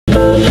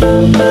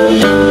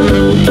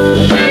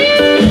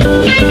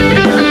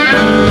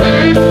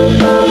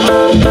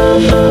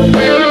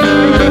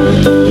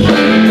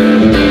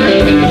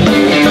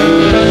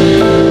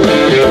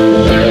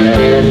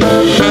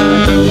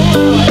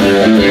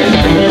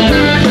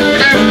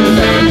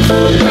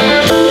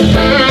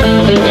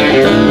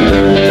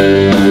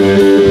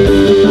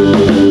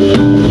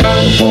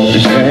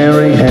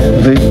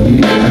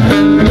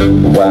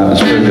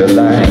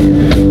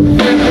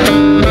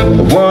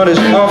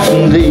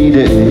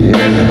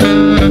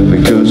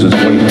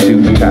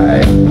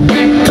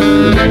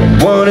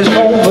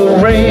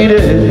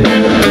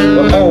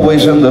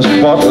In the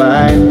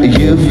spotlight,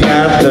 you've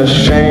got to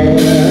share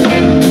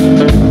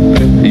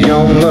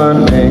your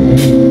money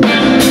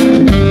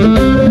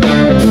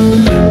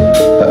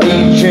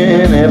each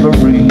and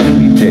every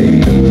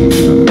day.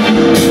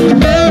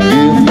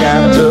 You've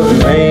got to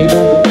make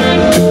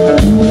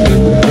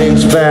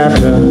things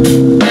better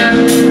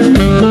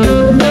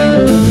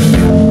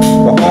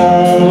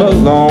all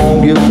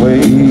along your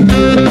way.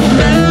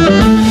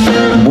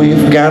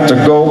 We've got to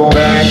go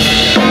back,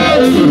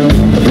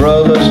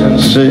 brothers and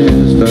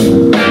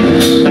sisters,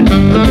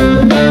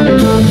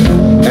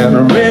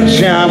 and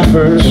reach out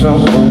for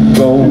some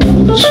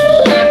goals.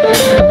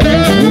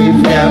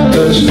 We've got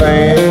to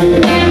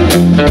stand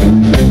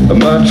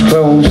much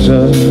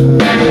closer.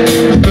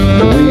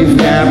 We've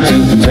got to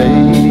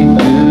take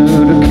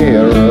good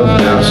care of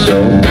our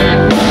soul.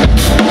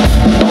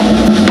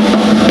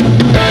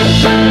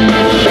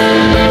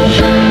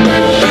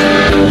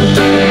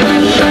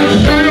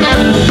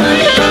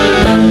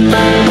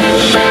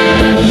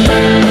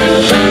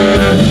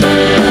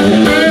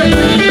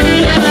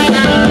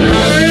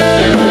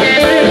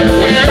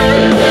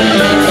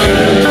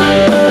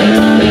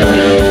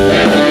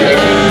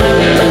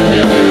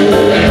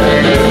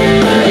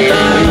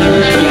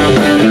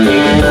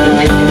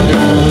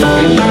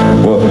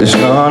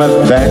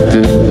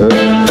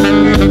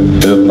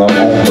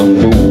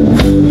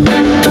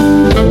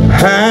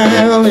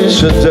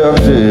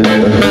 Seductive,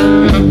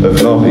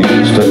 if not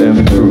used to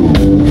improve.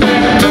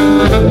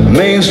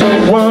 Makes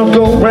the world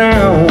go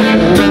round,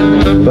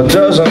 but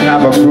doesn't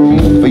have a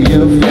groove.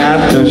 You've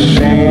got to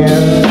share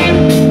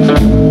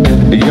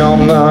your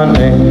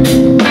money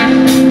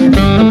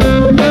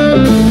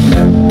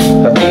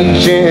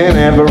each and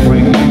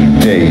every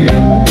day.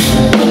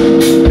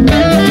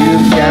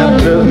 You've got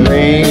to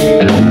make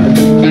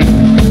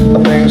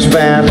things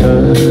better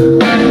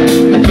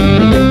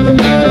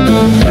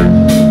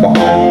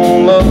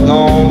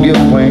along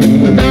your way.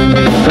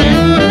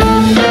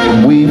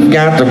 We've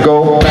got to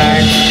go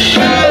back,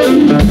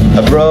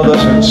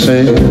 brothers and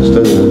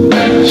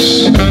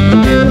sisters,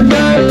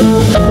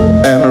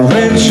 and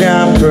reach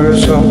out for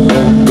some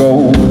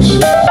goals.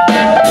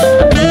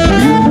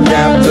 You've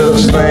got to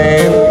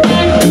stand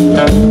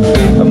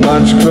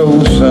much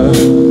closer.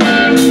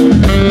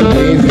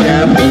 We've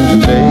got to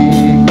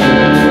take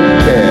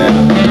care.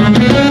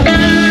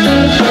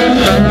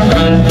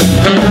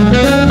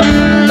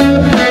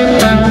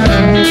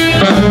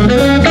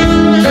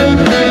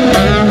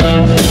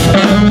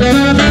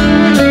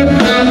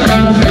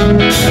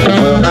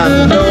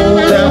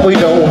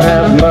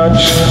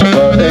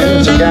 But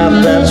it's got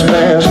that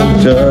special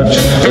touch.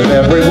 If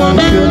everyone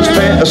could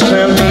spend a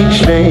cent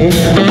each day, we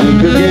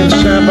could give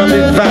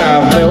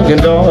 $75 million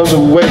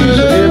away.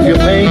 So if you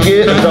make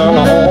it $1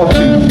 or $2,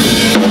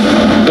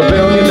 the $1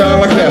 billion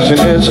question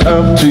is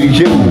up to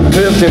you.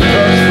 50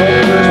 bucks for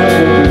Christmas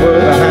would be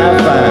worth a high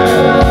five.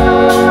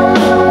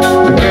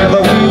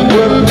 Together we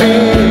would be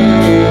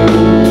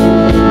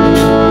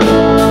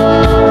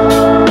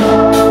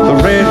the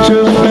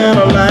richest man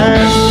alive.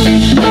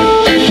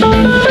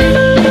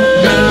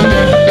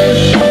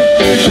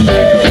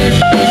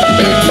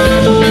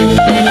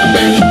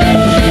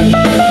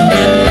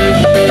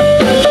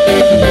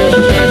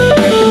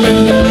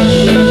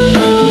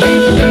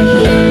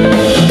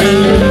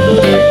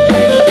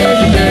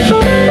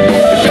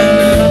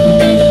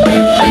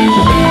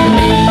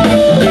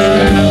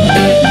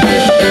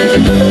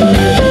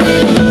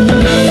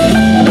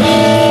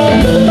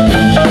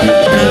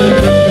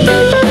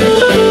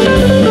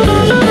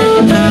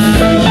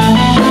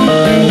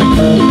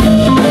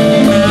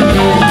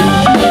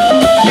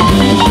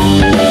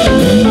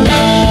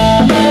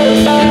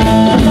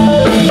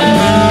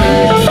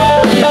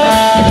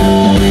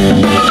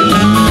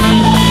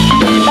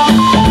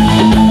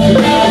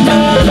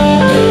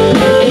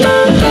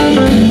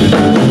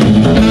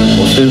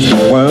 Is the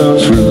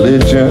world's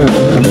religion?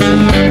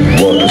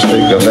 What is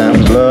thicker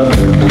than blood?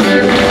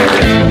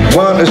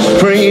 What is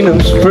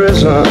freedom's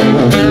prison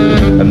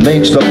and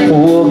makes the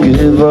poor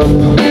give up?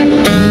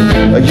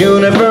 A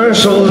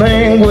universal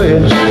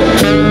language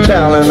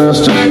telling us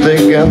to stick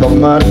in the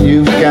mud.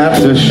 You've got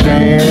to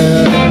share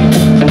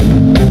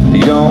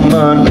your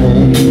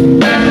money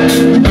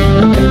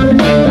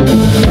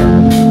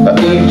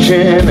each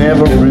and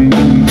every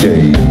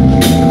day.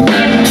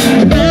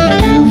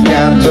 You've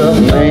got to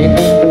make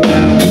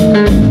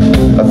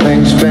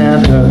things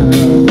better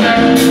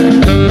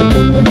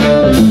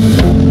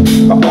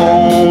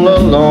all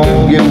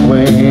along your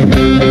way.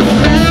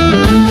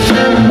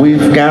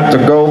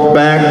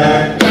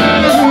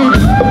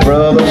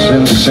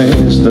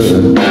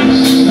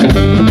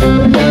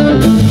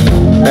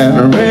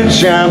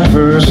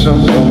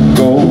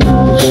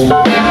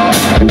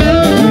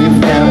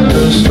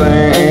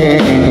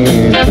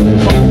 thing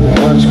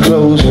much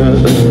closer.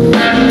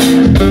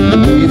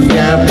 We've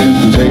got to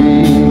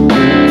take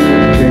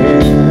care.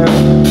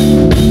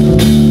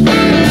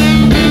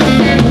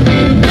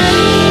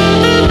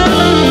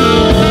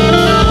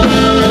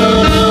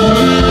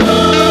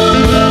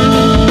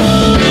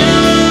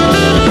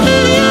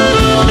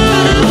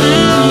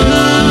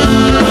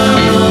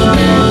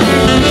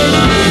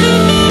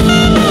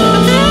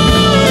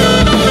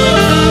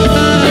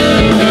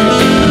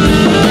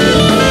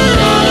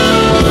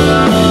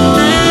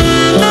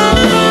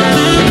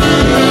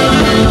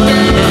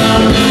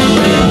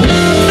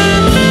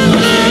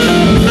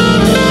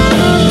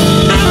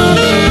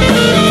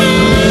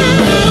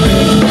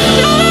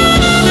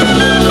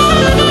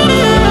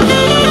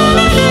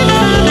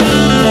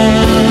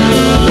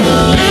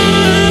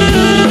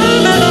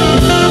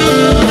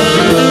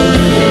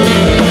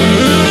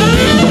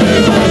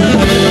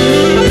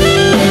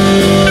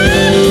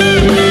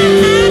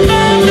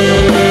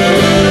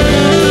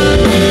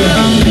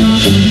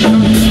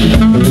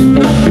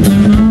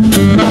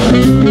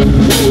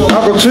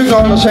 Tyk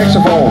on the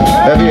saxophone,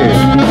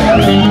 Verviers.